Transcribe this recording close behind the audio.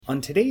On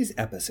today's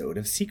episode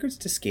of Secrets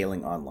to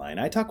Scaling Online,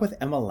 I talk with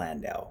Emma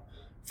Landau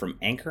from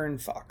Anchor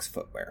and Fox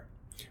Footwear.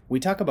 We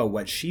talk about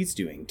what she's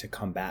doing to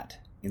combat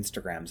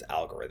Instagram's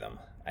algorithm.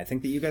 I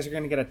think that you guys are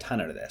going to get a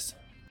ton out of this.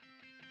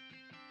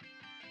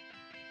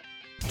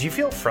 Do you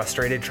feel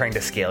frustrated trying to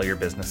scale your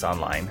business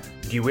online?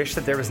 Do you wish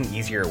that there was an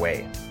easier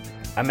way?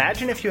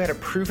 Imagine if you had a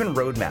proven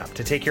roadmap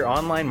to take your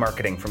online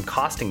marketing from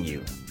costing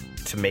you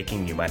to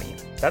making you money.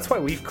 That's why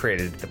we've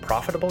created the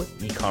Profitable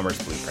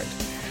E-commerce Blueprint.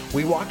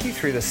 We walk you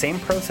through the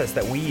same process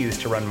that we use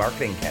to run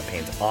marketing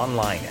campaigns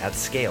online at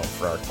scale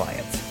for our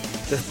clients.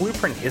 This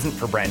blueprint isn't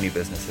for brand new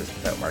businesses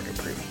without market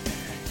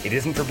proof. It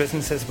isn't for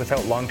businesses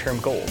without long-term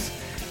goals.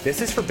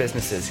 This is for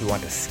businesses who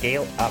want to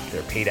scale up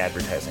their paid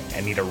advertising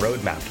and need a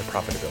roadmap to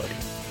profitability.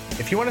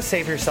 If you want to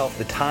save yourself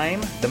the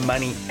time, the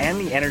money, and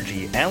the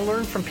energy, and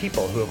learn from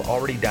people who have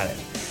already done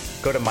it,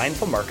 go to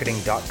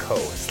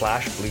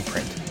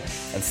mindfulmarketing.co/blueprint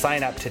and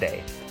sign up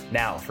today.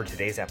 Now for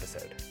today's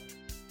episode.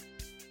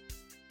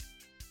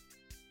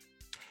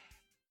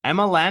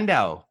 Emma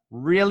Landau,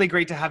 really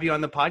great to have you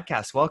on the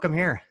podcast. Welcome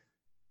here.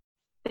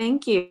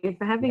 Thank you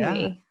for having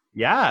me.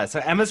 Yeah,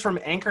 so Emma's from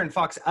Anchor and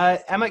Fox.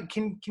 Emma,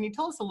 can you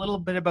tell us a little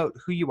bit about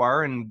who you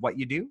are and what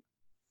you do?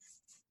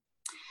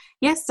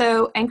 Yes,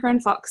 so Anchor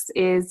and Fox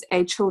is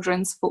a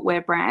children's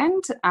footwear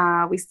brand.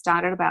 We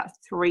started about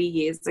 3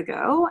 years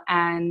ago,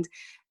 and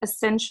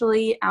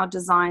essentially our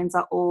designs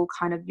are all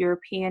kind of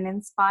European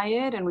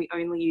inspired, and we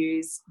only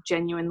use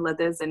genuine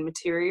leathers and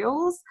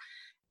materials.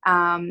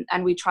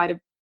 And we try to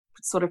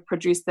sort of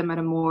produce them at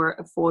a more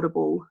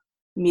affordable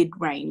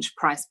mid-range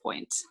price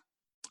point.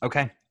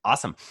 Okay,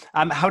 awesome.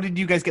 How did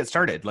you guys get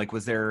started?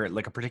 Was there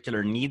a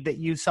particular need that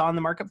you saw in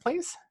the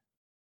marketplace?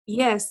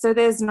 Yes, so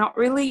there's not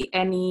really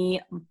any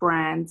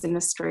brands in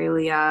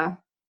Australia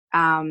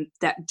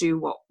that do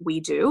what we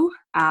do.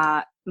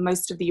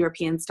 Most of the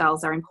European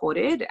styles are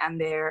imported and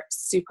they're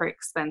super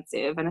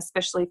expensive, and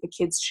especially for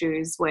kids'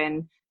 shoes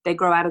when they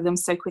grow out of them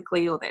so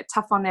quickly or they're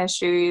tough on their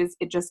shoes,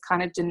 it just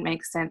kind of didn't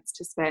make sense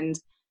to spend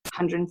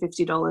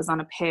 $150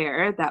 on a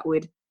pair that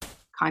would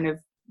kind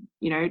of,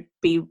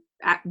 be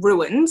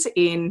ruined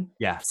in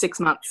 6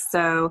 months.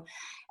 So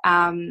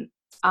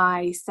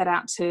I set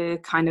out to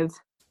kind of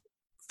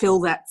fill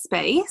that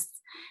space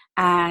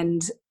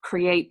and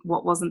create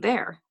what wasn't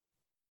there.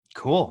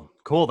 Cool.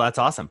 That's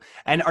awesome.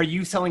 And are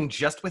you selling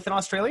just within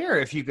Australia, or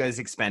if you guys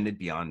expanded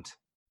beyond?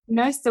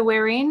 No, so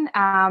we're in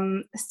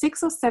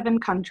 6 or 7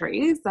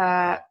 countries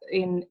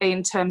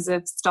in terms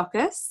of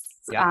stockists.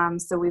 Yeah.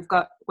 So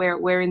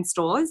we're in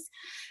stores,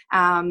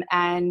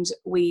 and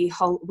we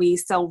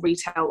sell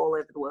retail all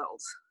over the world.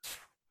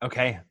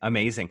 Okay,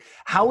 amazing.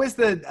 How is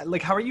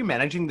how are you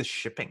managing the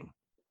shipping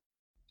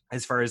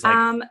as far as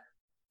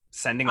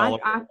sending all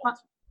over?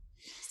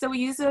 So we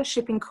use a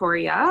shipping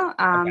courier.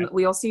 Okay.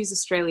 We also use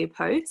Australia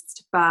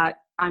Post, but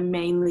I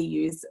mainly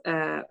use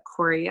a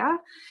courier.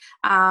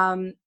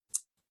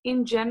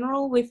 In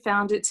general, we've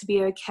found it to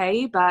be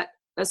okay, but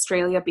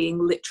Australia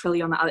being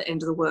literally on the other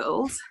end of the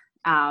world,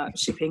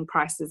 shipping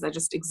prices are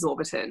just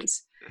exorbitant.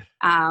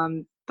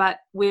 But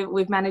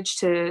we've managed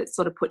to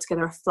sort of put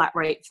together a flat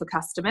rate for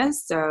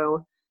customers.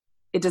 So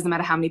it doesn't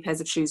matter how many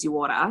pairs of shoes you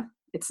order.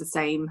 It's the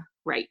same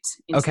rate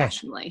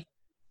internationally. Okay.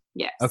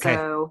 Yeah. Okay.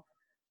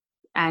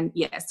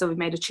 So we've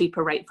made a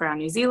cheaper rate for our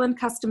New Zealand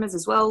customers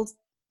as well,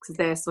 because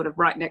they're sort of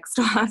right next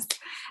to us.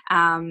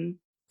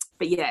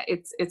 But yeah,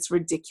 it's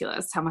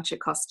ridiculous how much it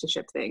costs to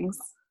ship things.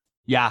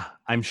 Yeah,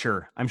 I'm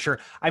sure. I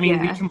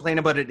mean, we complain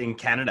about it in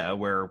Canada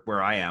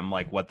where I am,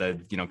 what the,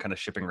 kind of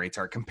shipping rates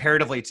are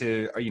comparatively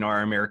to,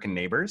 our American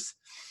neighbors.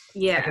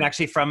 Yeah. I can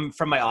actually, from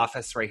my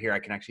office right here, I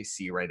can actually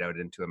see right out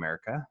into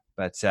America.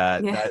 But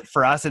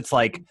for us, it's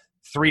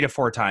 3 to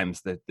 4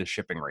 times the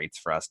shipping rates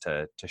for us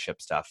to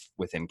ship stuff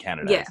within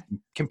Canada. Yeah.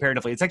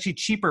 Comparatively, it's actually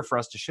cheaper for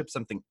us to ship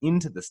something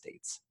into the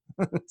States.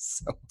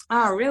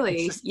 Oh,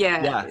 really?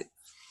 Yeah. It's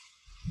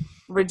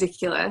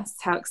ridiculous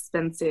how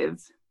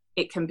expensive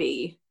it can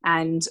be.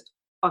 And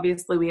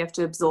obviously we have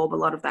to absorb a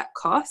lot of that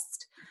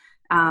cost.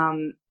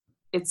 So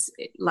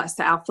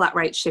our flat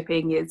rate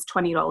shipping is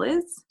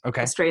 $20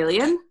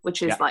 Australian,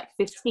 which is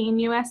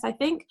 $15 US, I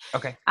think.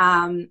 Okay.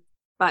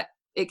 But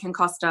it can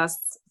cost us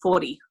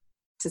 $40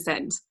 to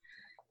send.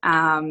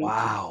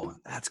 Wow,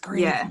 that's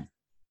crazy. Yeah,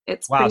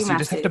 it's wow. pretty So you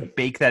massive. just have to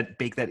bake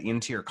that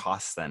into your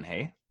costs, then,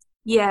 hey?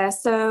 Yeah.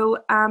 So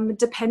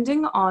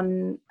depending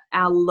on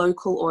our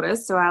local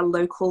orders, so our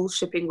local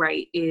shipping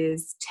rate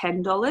is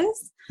 $10.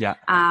 Yeah.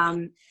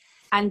 And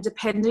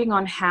depending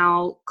on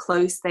how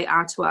close they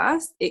are to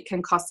us, it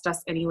can cost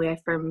us anywhere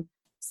from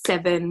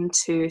 $7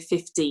 to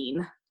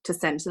 $15 to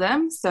send to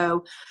them.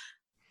 So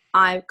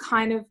I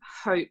kind of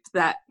hope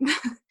that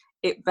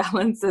it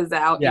balances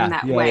out in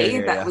that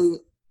way. We,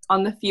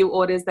 on the few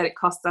orders that it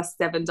costs us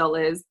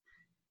 $7,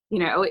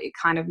 it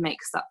kind of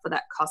makes up for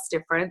that cost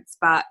difference.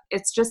 But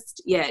it's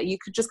just, you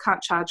just can't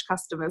charge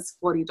customers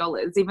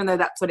 $40, even though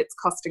that's what it's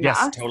costing us.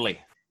 Yes, totally.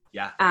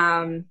 Yeah.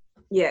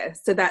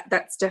 So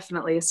that's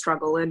definitely a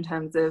struggle in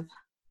terms of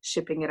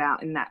shipping it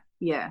out in that.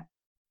 Yeah.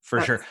 For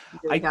sure.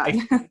 Really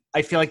hard.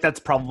 I feel like that's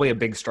probably a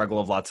big struggle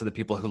of lots of the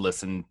people who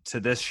listen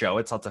to this show.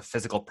 It's lots of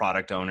physical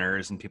product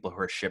owners and people who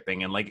are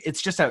shipping. And like,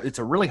 it's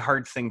a really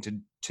hard thing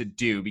to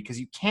do because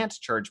you can't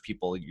charge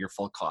people your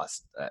full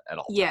cost at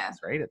all times,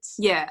 right?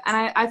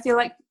 And I feel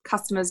like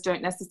customers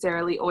don't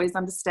necessarily always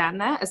understand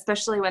that,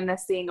 especially when they're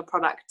seeing a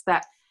product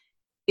that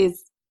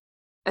is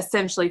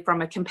essentially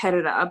from a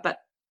competitor, but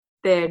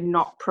they're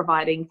not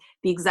providing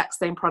the exact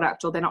same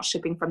product or they're not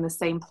shipping from the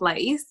same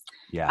place.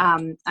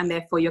 And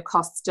therefore your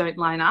costs don't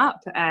line up.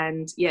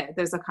 And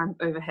those are kind of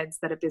overheads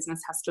that a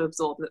business has to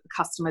absorb that the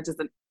customer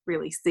doesn't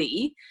really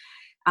see,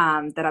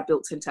 that are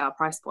built into our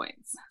price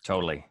points.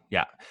 Totally.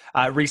 Yeah.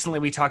 Recently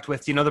we talked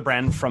with, the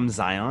brand From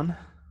Zion?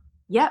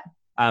 Yep.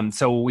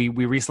 So we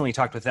recently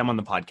talked with them on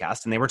the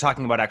podcast and they were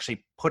talking about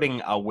actually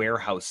putting a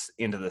warehouse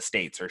into the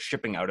States or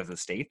shipping out of the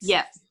States.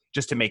 Yes.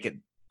 Just to make it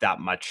that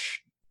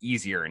much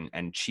easier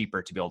and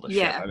cheaper to be able to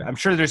ship. I'm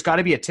sure there's got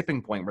to be a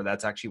tipping point where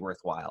that's actually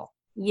worthwhile.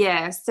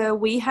 Yeah, so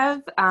we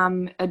have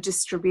a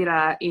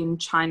distributor in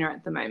China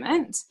at the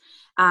moment,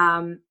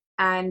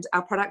 and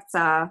our products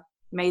are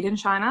made in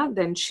China,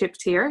 then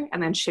shipped here,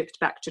 and then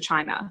shipped back to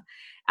China.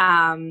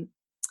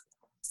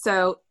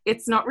 So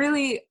it's not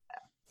really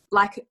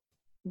like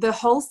the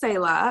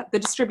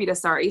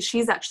distributor,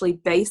 she's actually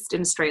based in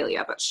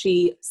Australia, but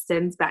she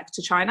sends back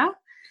to China.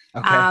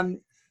 Okay.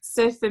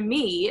 So for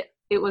me,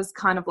 it was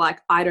kind of like,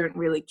 I don't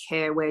really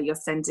care where you're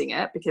sending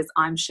it because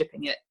I'm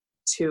shipping it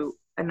to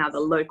another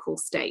local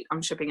state.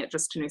 I'm shipping it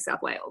just to New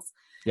South Wales.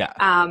 Yeah.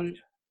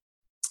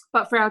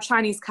 But for our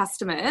Chinese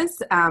customers,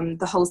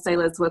 the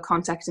wholesalers were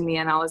contacting me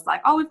and I was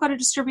like, oh, we've got a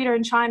distributor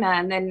in China.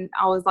 And then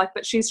I was like,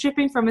 but she's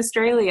shipping from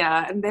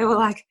Australia. And they were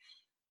like,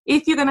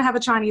 if you're going to have a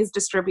Chinese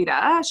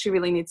distributor, she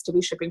really needs to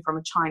be shipping from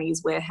a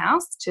Chinese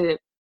warehouse to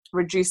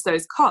reduce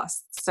those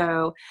costs.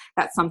 So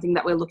that's something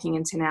that we're looking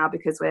into now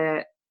because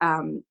we're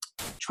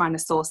trying to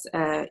source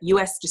a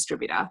US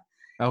distributor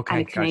and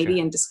a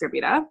Canadian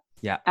distributor.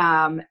 Yeah.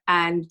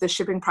 And the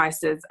shipping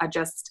prices are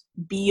just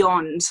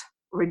beyond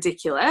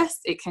ridiculous.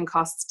 It can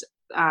cost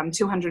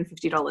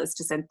 $250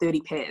 to send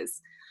 30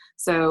 pairs.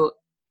 So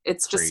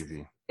it's just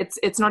crazy.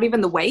 It's not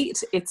even the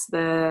weight, it's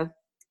the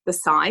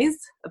size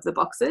of the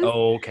boxes.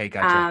 Oh, okay,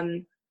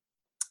 gotcha.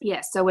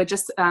 So we're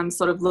just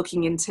sort of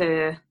looking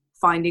into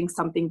finding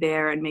something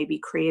there and maybe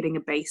creating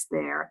a base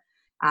there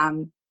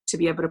to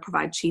be able to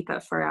provide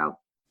cheaper for our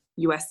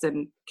US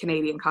and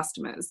Canadian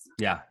customers.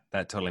 Yeah,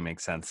 that totally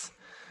makes sense.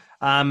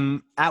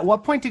 At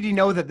what point did you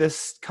know that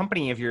this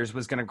company of yours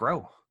was going to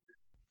grow?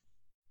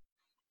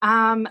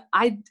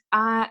 I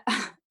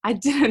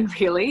didn't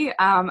really.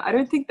 I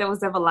don't think there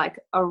was ever like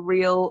a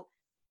real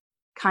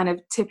kind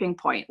of tipping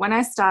point. When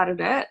I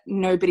started it,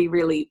 nobody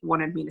really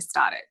wanted me to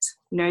start it.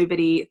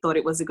 Nobody thought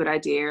it was a good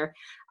idea.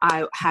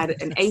 I had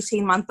an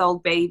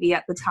 18-month-old baby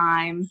at the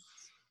time,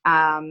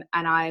 and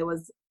I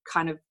was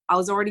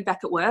already back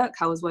at work.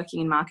 I was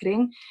working in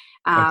marketing,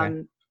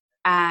 and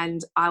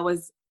I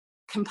was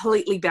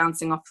completely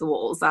bouncing off the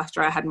walls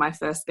after I had my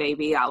first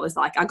baby. I was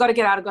like, I got to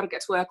get out. I got to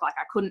get to work. Like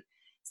I couldn't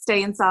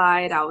stay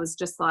inside. I was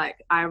just like,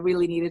 I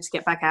really needed to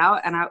get back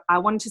out, and I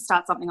wanted to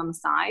start something on the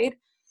side.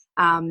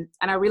 And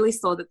I really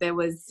saw that there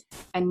was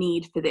a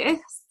need for this.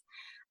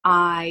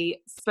 I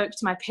spoke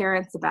to my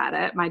parents about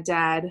it. My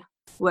dad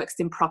works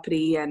in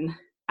property and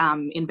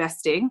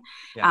investing,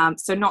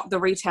 so not the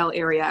retail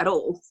area at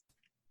all.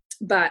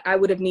 But I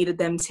would have needed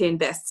them to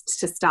invest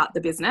to start the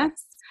business.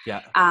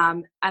 Yeah.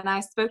 And I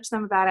spoke to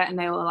them about it and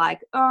they were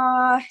like,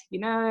 oh,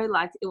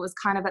 like it was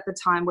kind of at the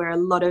time where a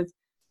lot of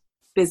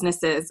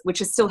businesses, which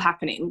is still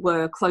happening,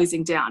 were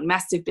closing down,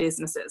 massive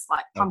businesses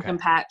like Pumpkin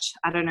Patch.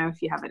 I don't know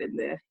if you have it in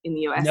the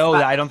US. No,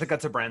 I don't think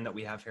that's a brand that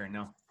we have here.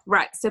 No.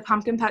 Right. So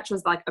Pumpkin Patch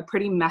was like a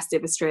pretty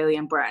massive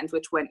Australian brand,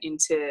 which went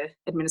into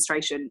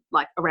administration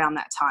like around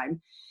that time.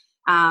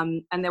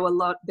 And there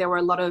were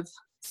a lot of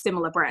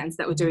similar brands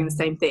that were doing the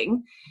same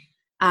thing.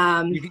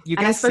 You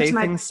guys say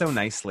things so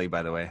nicely,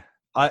 by the way.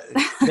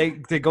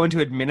 They go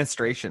into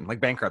administration, like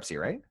bankruptcy,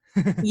 right?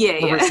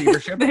 Yeah.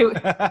 Receivership.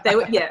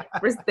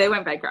 they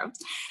went bankrupt.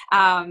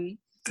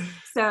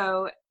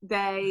 So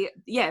they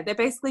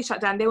basically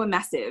shut down. They were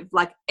massive.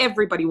 Like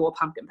everybody wore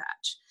Pumpkin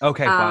Patch.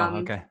 Okay. Wow.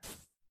 Okay.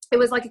 It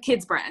was like a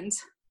kids brand,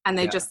 and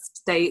they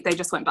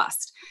just went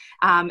bust.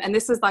 And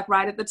this was like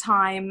right at the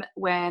time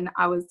when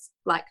I was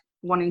like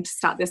wanting to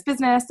start this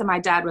business, and my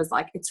dad was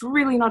like, it's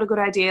really not a good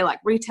idea. Like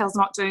retail's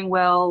not doing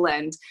well,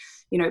 and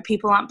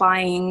people aren't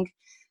buying.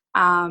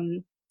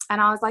 And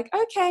I was like,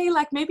 okay,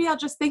 like maybe I'll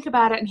just think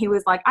about it. And he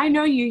was like, I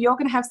know you're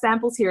going to have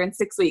samples here in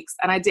 6 weeks.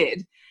 And I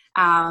did.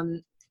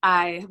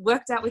 I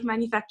worked out with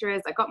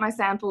manufacturers. I got my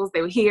samples.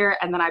 They were here.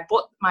 And then I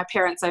brought my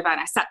parents over and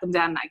I sat them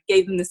down and I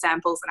gave them the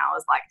samples. And I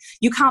was like,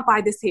 you can't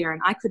buy this here.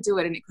 And I could do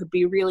it and it could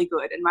be really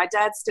good. And my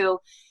dad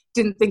still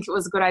didn't think it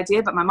was a good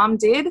idea, but my mum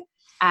did.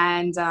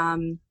 And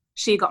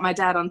she got my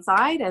dad on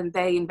side and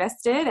they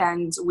invested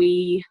and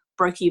we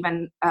broke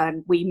even.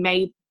 We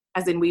made,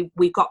 as in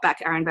we got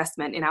back our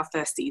investment in our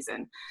first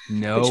season.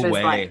 No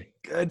way.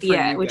 Good for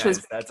you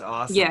guys. That's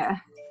awesome. Yeah.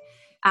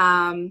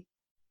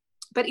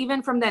 but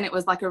even from then, it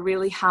was like a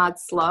really hard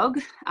slog.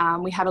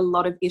 We had a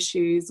lot of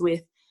issues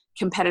with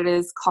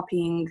competitors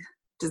copying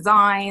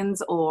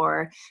designs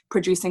or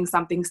producing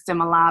something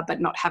similar, but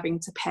not having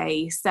to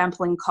pay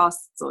sampling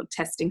costs or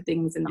testing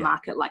things in the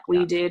market like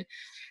we did,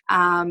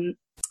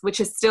 which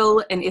is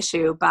still an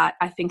issue. But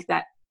I think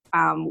that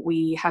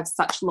we have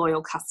such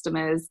loyal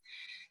customers,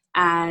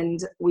 and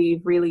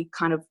we've really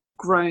kind of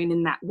grown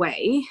in that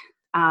way,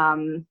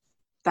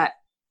 that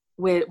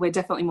we're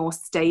definitely more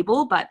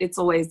stable, but it's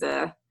always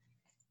a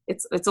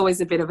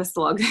bit of a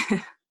slog.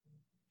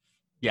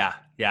 Yeah.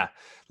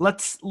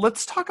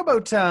 Let's talk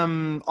about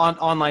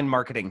online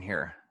marketing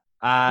here.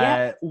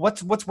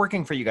 What's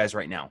working for you guys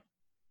right now?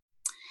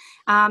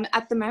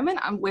 At the moment,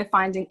 we're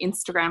finding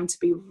Instagram to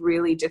be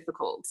really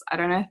difficult. I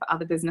don't know if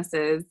other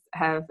businesses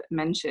have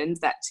mentioned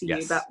that to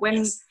you, but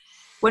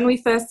when we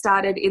first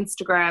started,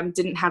 Instagram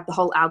didn't have the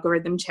whole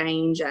algorithm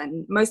change,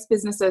 and most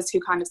businesses who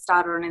kind of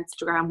started on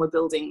Instagram were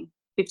building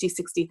 50,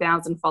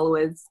 60,000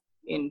 followers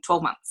in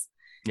 12 months.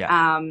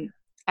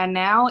 And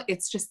now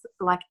it's just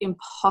like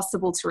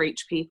impossible to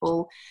reach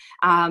people.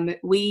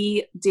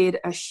 We did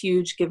a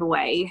huge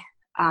giveaway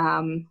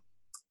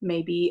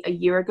maybe a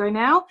year ago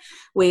now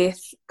with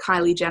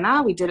Kylie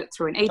Jenner. We did it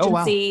through an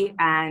agency.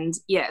 And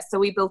so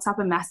we built up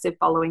a massive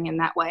following in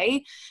that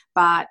way,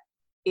 but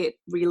it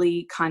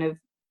really kind of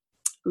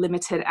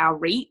limited our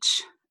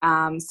reach.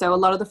 So a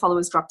lot of the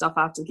followers dropped off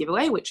after the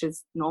giveaway, which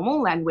is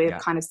normal, and we're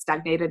kind of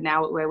stagnated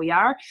now at where we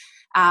are.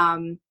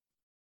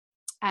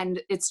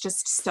 And it's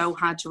just so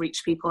hard to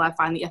reach people. I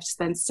find that you have to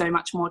spend so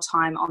much more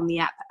time on the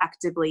app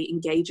actively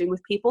engaging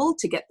with people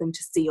to get them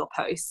to see your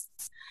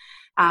posts.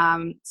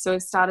 So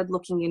I've started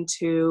looking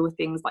into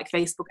things like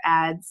Facebook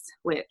ads,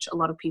 which a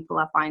lot of people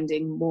are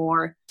finding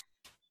more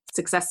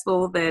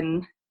successful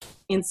than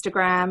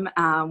Instagram.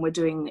 We're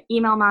doing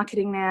email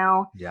marketing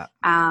now.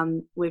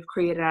 We've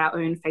created our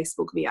own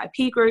Facebook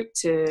VIP group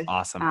to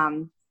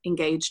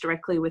engage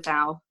directly with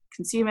our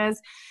consumers,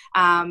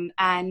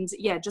 and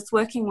just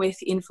working with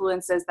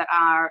influencers that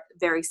are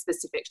very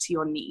specific to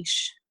your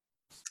niche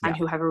and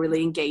who have a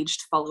really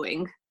engaged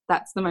following.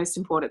 That's the most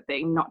important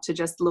thing, not to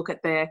just look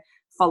at their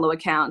follow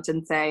account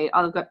and say,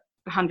 oh, I've got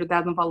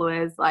 100,000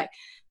 followers. Like,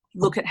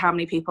 look at how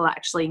many people are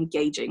actually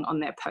engaging on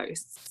their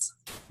posts.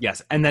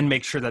 Yes, and then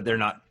make sure that they're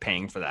not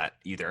paying for that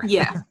either.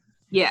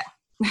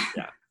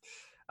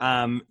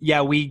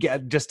 We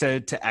get, just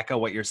to echo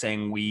what you're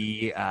saying,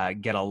 we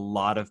get a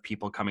lot of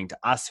people coming to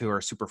us who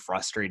are super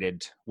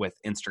frustrated with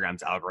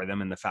Instagram's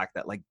algorithm and the fact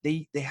that like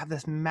they have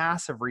this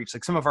massive reach.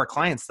 Like some of our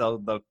clients,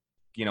 they'll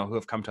who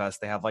have come to us,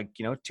 they have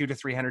 200,000 to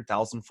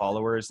 300,000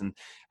 followers,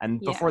 and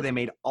before they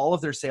made all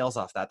of their sales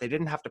off that, they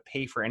didn't have to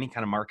pay for any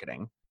kind of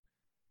marketing.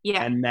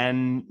 And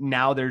then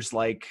now there's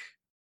like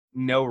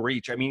no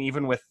reach. I mean,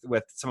 even with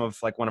some of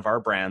like one of our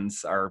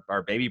brands,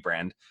 our baby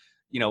brand,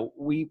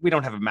 we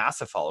don't have a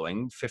massive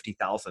following,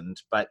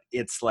 50,000, but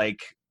it's like,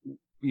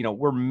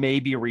 we're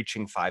maybe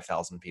reaching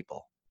 5,000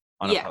 people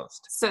on a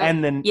post. So,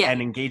 and then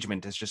and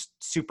engagement is just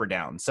super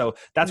down. So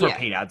that's where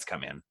paid ads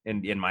come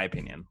in my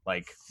opinion.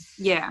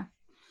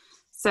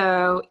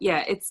 So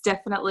it's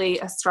definitely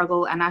a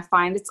struggle. And I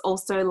find it's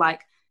also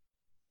like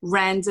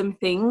random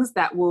things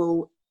that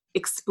will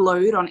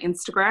explode on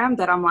Instagram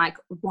that I'm like,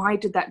 why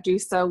did that do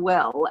so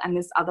well and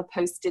this other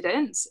post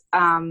didn't?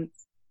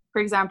 For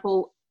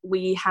example,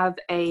 we have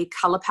a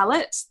color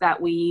palette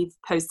that we've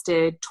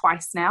posted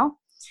twice now.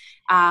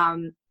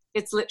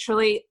 It's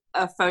literally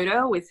a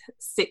photo with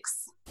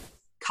 6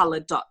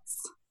 colored dots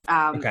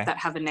that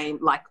have a name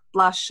like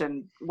blush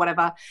and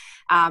whatever.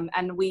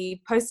 And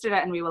we posted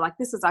it and we were like,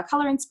 this is our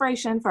color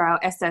inspiration for our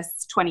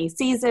SS20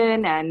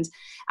 season. And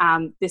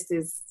this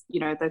is,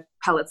 the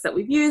palettes that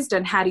we've used.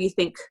 And how do you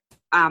think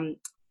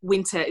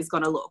winter is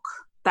going to look?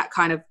 That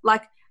kind of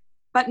like,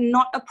 but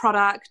not a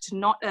product,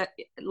 not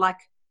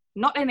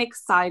an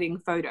exciting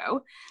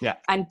photo.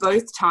 And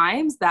both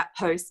times that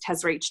post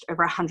has reached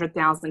over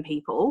 100,000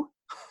 people.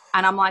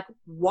 And I'm like,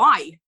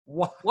 why?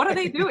 What are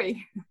they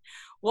doing?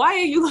 Why are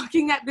you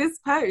looking at this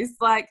post?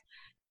 Like,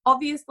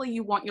 obviously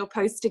you want your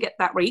post to get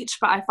that reach,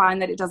 but I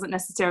find that it doesn't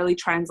necessarily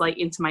translate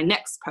into my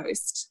next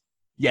post.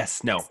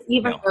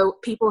 Even though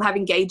people have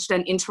engaged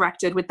and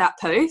interacted with that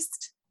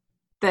post,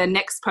 the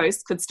next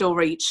post could still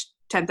reach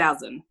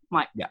 10,000.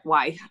 Like,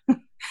 why?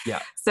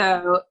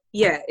 So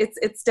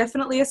it's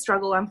definitely a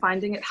struggle. I'm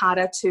finding it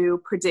harder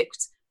to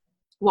predict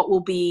what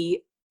will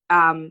be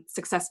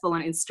successful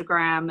on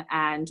Instagram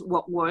and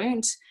what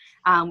won't.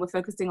 We're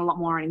focusing a lot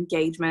more on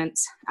engagement,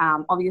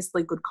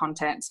 obviously good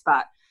content,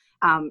 but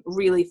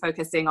really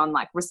focusing on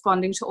like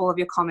responding to all of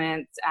your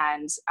comments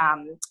and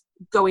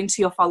going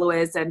to your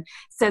followers and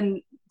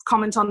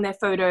comment on their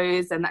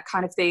photos and that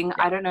kind of thing.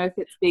 I don't know if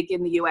it's big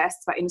in the US,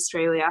 but in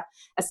Australia,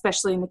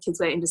 especially in the kids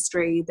wear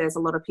industry, there's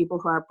a lot of people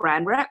who are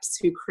brand reps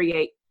who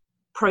create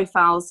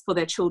profiles for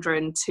their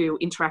children to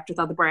interact with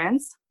other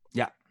brands.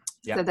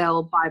 So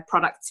they'll buy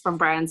products from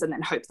brands and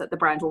then hope that the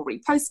brand will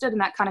repost it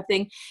and that kind of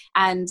thing.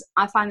 And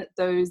I find that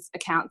those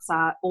accounts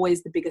are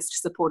always the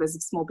biggest supporters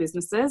of small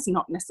businesses,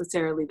 not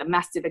necessarily the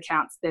massive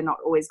accounts. They're not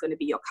always going to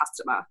be your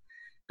customer.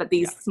 but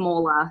these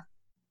smaller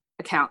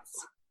accounts,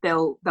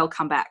 they'll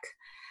come back.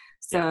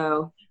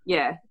 So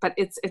but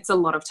it's a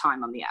lot of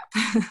time on the app.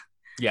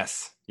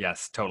 Yes,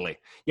 totally.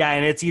 Yeah,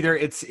 and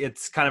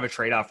it's kind of a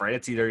trade-off, right?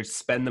 It's either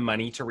spend the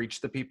money to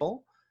reach the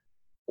people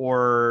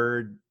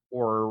or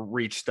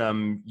reach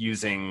them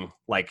using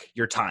like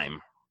your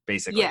time,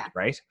 basically,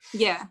 right?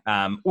 Yeah.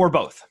 Or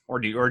both, or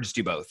just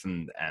do both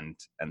and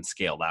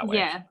scale that way.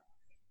 Yeah.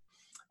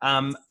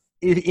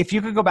 If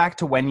you could go back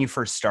to when you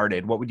first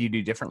started, what would you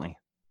do differently?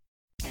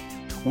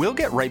 We'll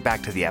get right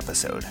back to the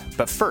episode.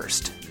 But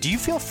first, do you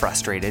feel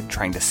frustrated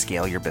trying to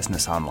scale your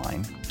business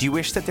online? Do you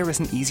wish that there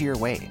was an easier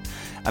way?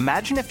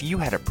 Imagine if you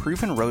had a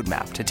proven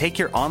roadmap to take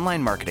your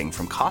online marketing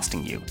from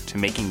costing you to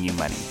making you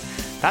money.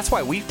 That's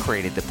why we've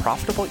created the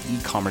Profitable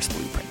E-commerce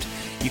Blueprint.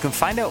 You can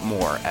find out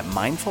more at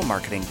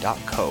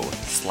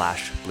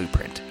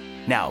mindfulmarketing.co/blueprint.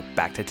 Now,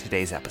 back to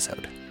today's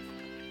episode.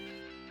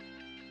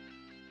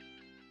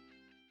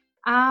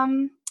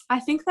 I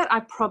think that I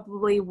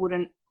probably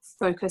wouldn't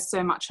focus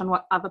so much on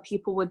what other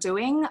people were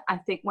doing. I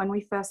think when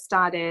we first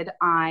started,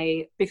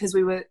 because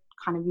we were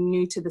kind of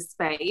new to the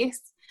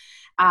space,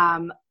 I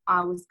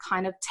was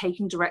kind of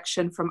taking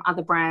direction from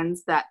other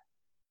brands that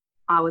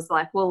I was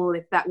like, well,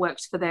 if that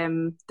worked for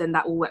them, then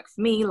that will work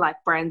for me. Like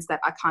brands that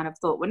I kind of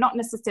thought were not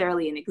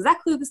necessarily in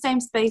exactly the same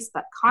space,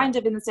 but kind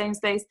of in the same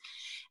space.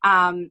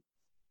 And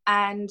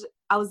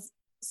I was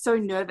so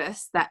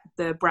nervous that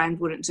the brand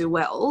wouldn't do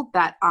well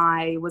that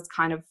I was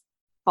kind of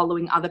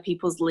following other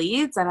people's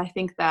leads. And I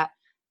think that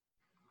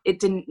it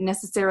didn't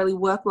necessarily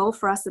work well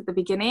for us at the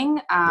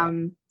beginning.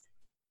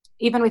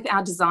 Even with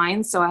our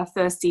designs. So our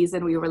first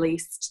season, we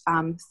released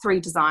 3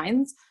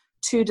 designs.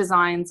 2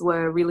 designs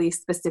were really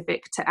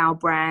specific to our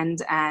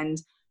brand and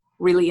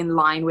really in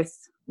line with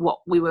what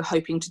we were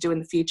hoping to do in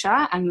the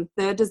future. And the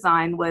third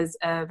design was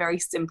a very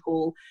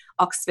simple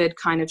Oxford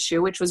kind of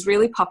shoe, which was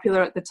really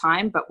popular at the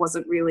time, but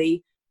wasn't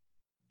really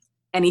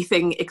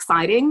anything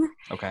exciting.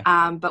 Okay.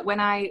 But when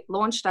I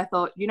launched, I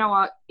thought, you know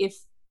what, if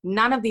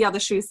none of the other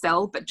shoes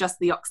sell, but just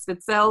the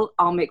Oxford sell,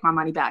 I'll make my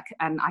money back.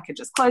 And I could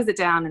just close it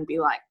down and be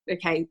like,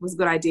 okay, it was a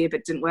good idea,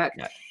 but didn't work.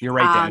 Yeah, you're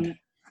right, Dan.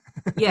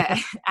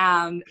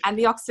 And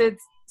the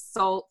Oxfords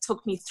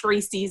took me 3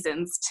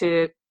 seasons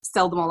to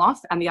sell them all off,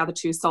 and the other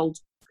 2 sold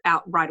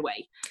out right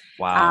away.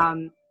 Wow.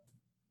 And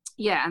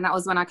that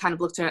was when I kind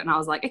of looked at it and I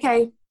was like,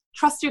 okay,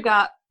 trust your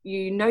gut.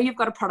 You know you've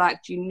got a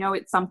product. You know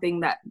it's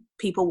something that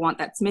people want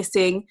that's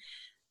missing.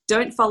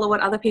 Don't follow what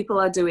other people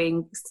are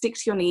doing. Stick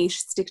to your niche.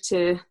 Stick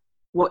to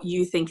what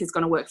you think is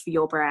going to work for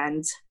your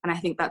brand. And I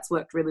think that's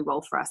worked really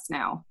well for us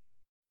now.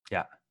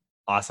 Yeah.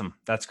 Awesome.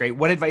 That's great.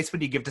 What advice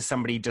would you give to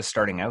somebody just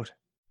starting out?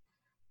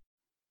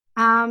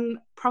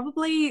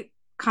 Probably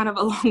kind of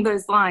along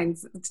those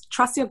lines.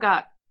 Trust your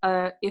gut.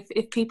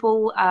 If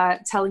people are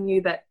telling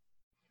you that,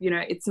 you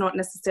know, it's not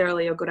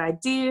necessarily a good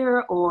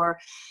idea, or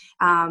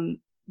a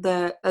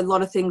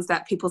lot of things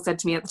that people said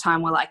to me at the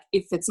time were like,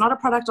 if it's not a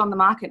product on the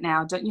market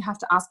now, don't you have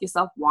to ask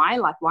yourself why?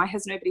 Like, why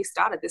has nobody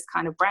started this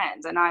kind of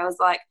brand? And I was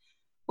like,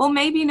 well,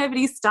 maybe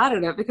nobody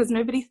started it because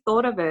nobody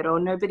thought of it, or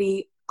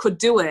nobody could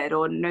do it,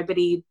 or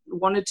nobody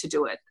wanted to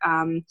do it.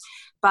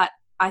 But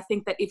I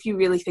think that if you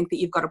really think that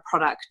you've got a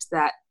product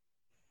that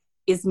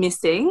is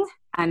missing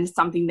and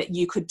something that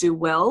you could do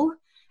well,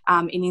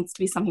 it needs to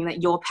be something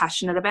that you're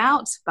passionate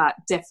about, but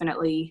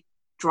definitely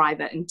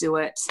drive it and do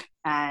it.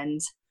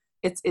 And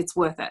it's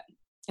worth it.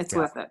 It's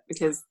worth it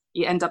because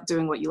you end up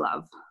doing what you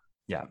love.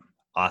 Yeah.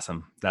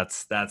 Awesome.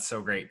 That's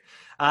so great.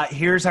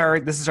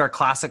 This is our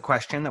classic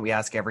question that we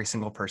ask every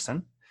single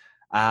person.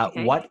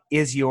 Okay. What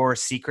is your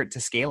secret to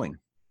scaling?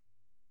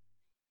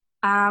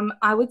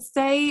 I would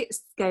say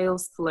scale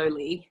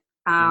slowly.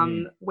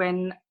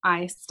 When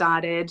I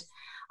started,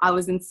 I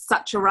was in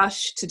such a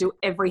rush to do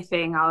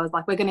everything. I was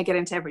like, we're going to get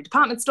into every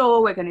department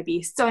store. We're going to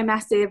be so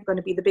massive, we're going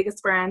to be the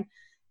biggest brand.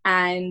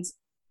 And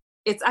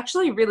it's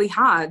actually really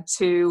hard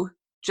to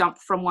jump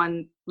from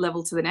one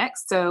level to the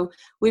next. So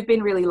we've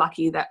been really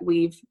lucky that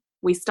we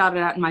started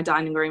out in my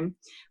dining room.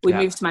 We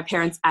moved to my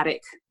parents'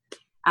 attic.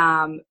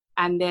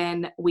 And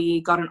then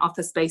we got an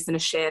office space in a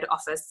shared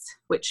office,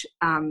 which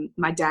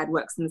my dad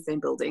works in the same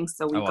building.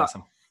 So we've got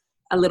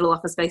a little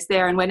office space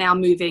there. And we're now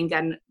moving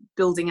and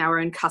building our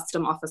own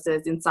custom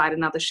offices inside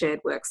another shared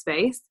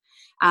workspace.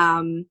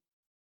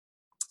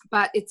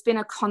 But it's been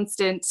a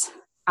constant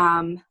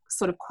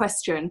sort of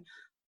question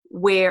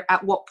where,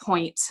 at what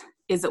point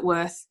is it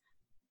worth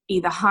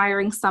either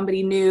hiring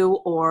somebody new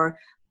or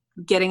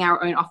getting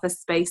our own office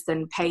space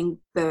and paying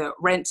the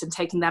rent and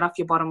taking that off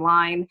your bottom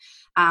line.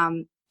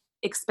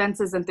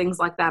 Expenses and things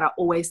like that are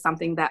always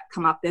something that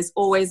come up. There's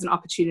always an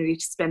opportunity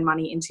to spend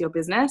money into your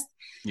business.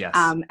 Yes.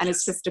 And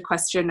it's just a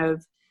question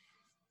of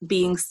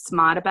being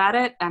smart about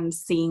it and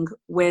seeing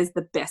where's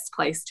the best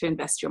place to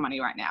invest your money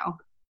right now.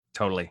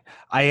 Totally.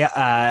 I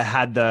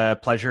had the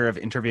pleasure of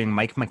interviewing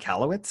Mike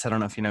Michalowicz. I don't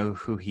know if you know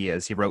who he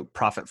is. He wrote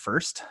Profit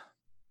First.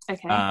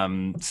 Okay.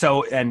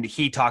 And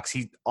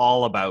he's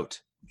all about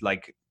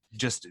like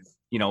just,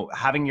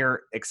 having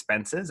your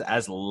expenses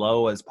as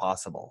low as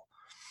possible.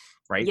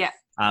 right? Yeah.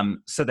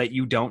 So that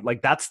you don't,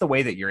 like, that's the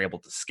way that you're able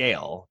to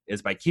scale,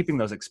 is by keeping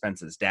those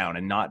expenses down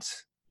and not,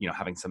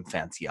 having some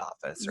fancy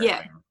office or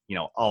having,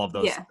 all of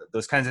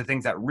those kinds of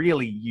things that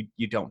really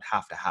you don't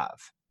have to have.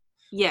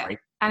 Yeah. Right?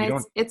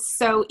 And it's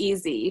so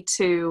easy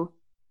to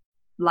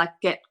like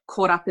get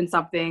caught up in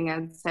something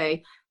and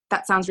say,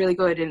 that sounds really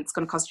good and it's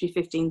going to cost you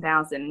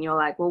 $15,000. And you're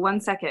like, well, 1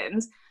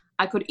 second,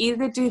 I could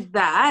either do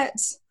that,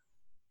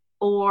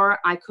 or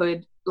I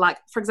could, like,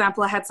 for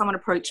example, I had someone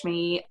approach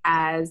me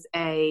as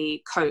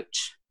a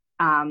coach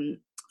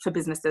for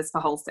businesses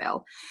for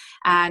wholesale.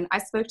 And I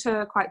spoke to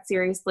her quite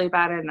seriously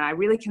about it, and I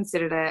really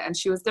considered it. And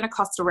she was going to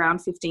cost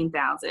around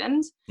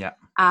 $15,000. Yeah.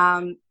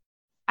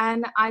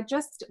 And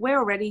we're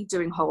already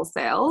doing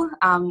wholesale.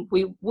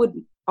 We would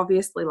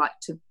obviously like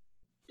to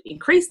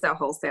increase our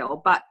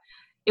wholesale, but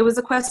it was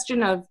a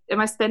question of, am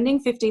I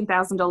spending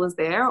 $15,000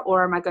 there,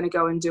 or am I going to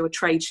go and do a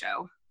trade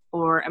show?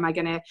 Or am I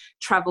going to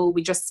travel?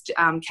 We just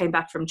came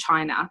back from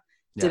China,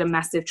 did a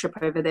massive trip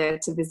over there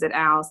to visit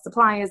our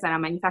suppliers and our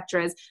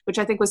manufacturers, which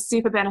I think was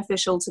super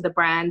beneficial to the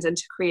brand and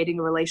to creating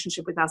a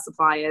relationship with our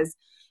suppliers,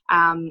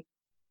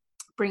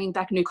 bringing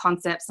back new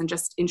concepts and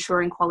just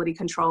ensuring quality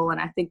control. And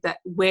I think that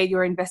where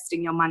you're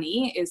investing your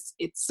money it's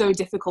so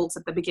difficult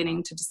at the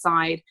beginning to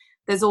decide.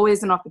 There's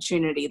always an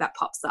opportunity that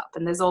pops up,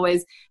 and there's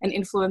always an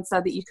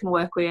influencer that you can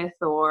work with,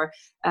 or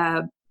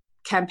a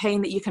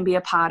campaign that you can be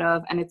a part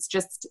of. And it's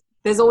just,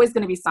 there's always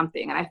going to be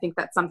something. And I think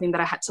that's something that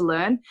I had to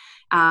learn.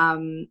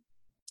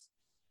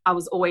 I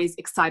was always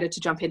excited to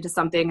jump into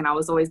something, and I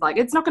was always like,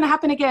 it's not going to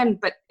happen again,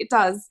 but it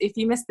does. If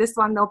you miss this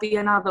one, there'll be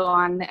another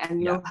one,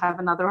 and you'll have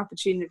another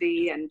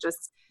opportunity. And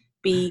just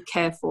be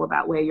careful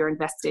about where you're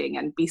investing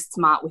and be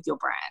smart with your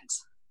brand.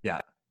 Yeah.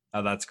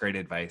 Oh, that's great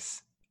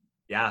advice.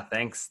 Yeah,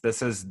 thanks.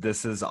 This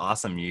is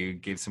awesome. You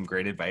gave some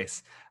great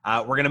advice.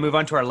 We're going to move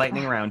on to our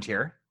lightning round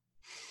here.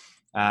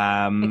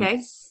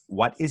 Okay.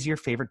 What is your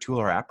favorite tool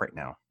or app right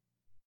now?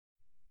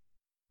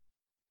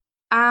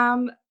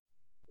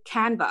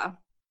 Canva.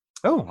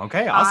 Oh,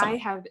 okay. Awesome. I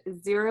have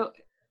zero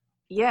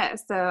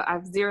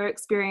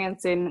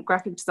experience in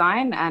graphic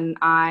design, and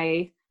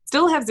I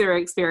still have zero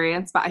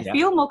experience, but I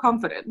feel more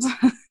confident.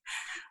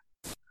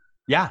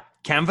 Yeah.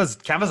 Canva's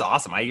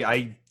awesome.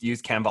 I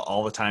use Canva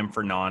all the time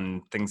for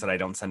things that I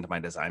don't send to my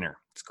designer.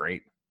 It's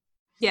great.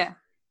 Yeah.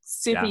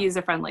 Super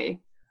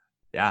user-friendly.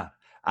 Yeah.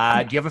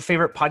 Do you have a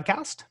favorite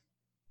podcast?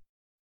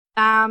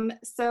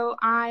 So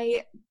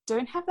I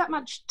don't have that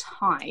much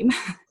time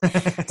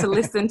to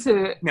listen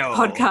to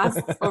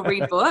podcasts or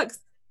read books,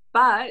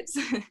 but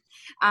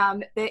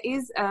there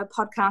is a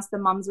podcast, the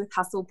Mums with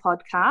Hustle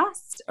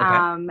podcast,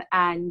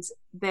 and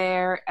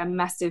they're a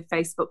massive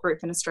Facebook group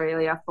in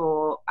Australia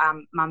for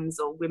mums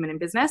or women in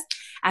business,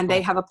 and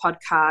they have a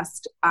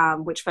podcast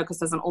which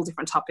focuses on all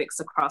different topics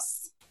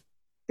across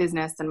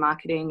business and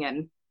marketing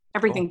and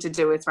everything to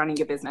do with running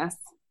your business.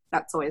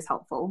 That's always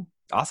helpful.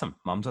 Awesome.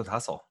 Mums with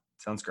Hustle.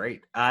 Sounds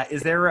great.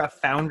 Is there a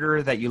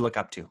founder that you look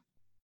up to?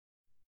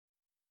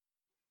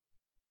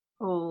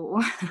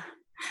 Oh,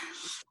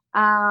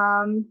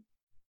 I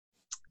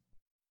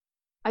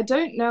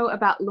don't know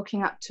about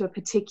looking up to a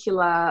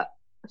particular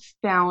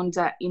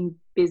founder in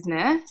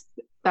business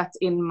that's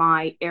in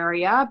my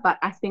area, but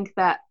I think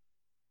that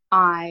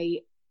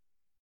I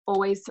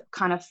always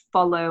kind of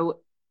follow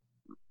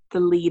the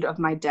lead of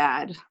my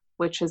dad,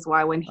 which is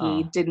why when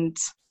he didn't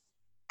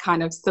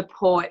kind of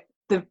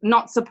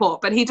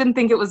but he didn't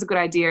think it was a good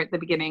idea at the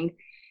beginning.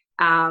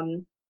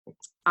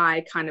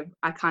 I kind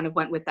of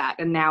went with that,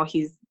 and now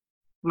he's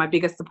my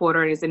biggest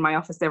supporter and is in my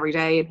office every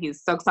day, and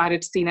he's so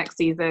excited to see next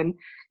season.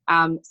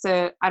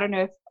 So I don't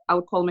know if I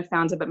would call him a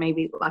founder, but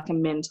maybe like a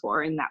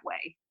mentor in that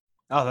way.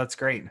 Oh, that's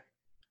great.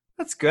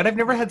 That's good. I've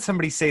never had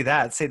somebody say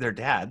their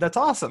dad. That's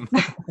awesome.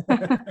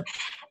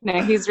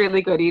 No, he's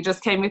really good. He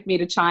just came with me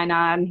to China,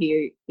 and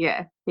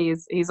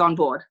he's on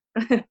board.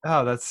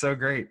 Oh, that's so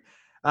great.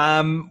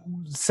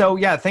 So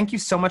yeah, thank you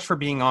so much for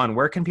being on.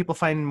 Where can people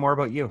find more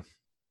about you?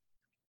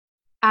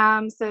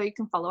 So you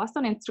can follow us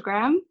on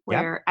Instagram.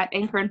 We're at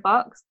Anchor and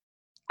Fox,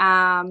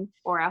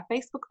 or our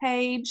Facebook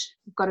page.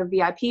 We've got a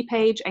VIP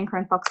page, Anchor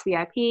and Fox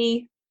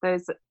VIP.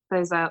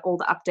 Those are all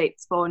the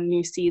updates for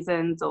new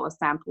seasons or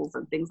samples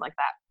and things like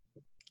that.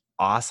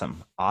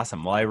 Awesome.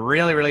 Well, I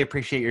really, really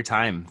appreciate your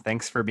time.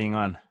 Thanks for being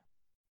on.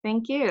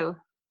 Thank you.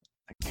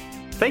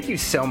 Thank you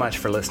so much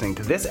for listening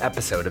to this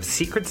episode of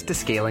Secrets to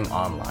Scaling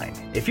Online.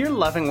 If you're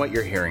loving what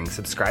you're hearing,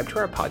 subscribe to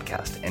our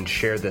podcast and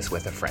share this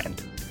with a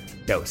friend.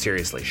 No,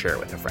 seriously, share it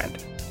with a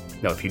friend.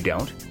 No, if you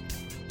don't,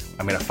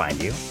 I'm going to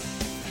find you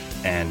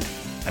and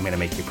I'm going to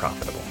make you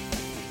profitable.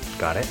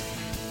 Got it?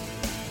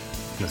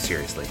 No,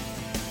 seriously.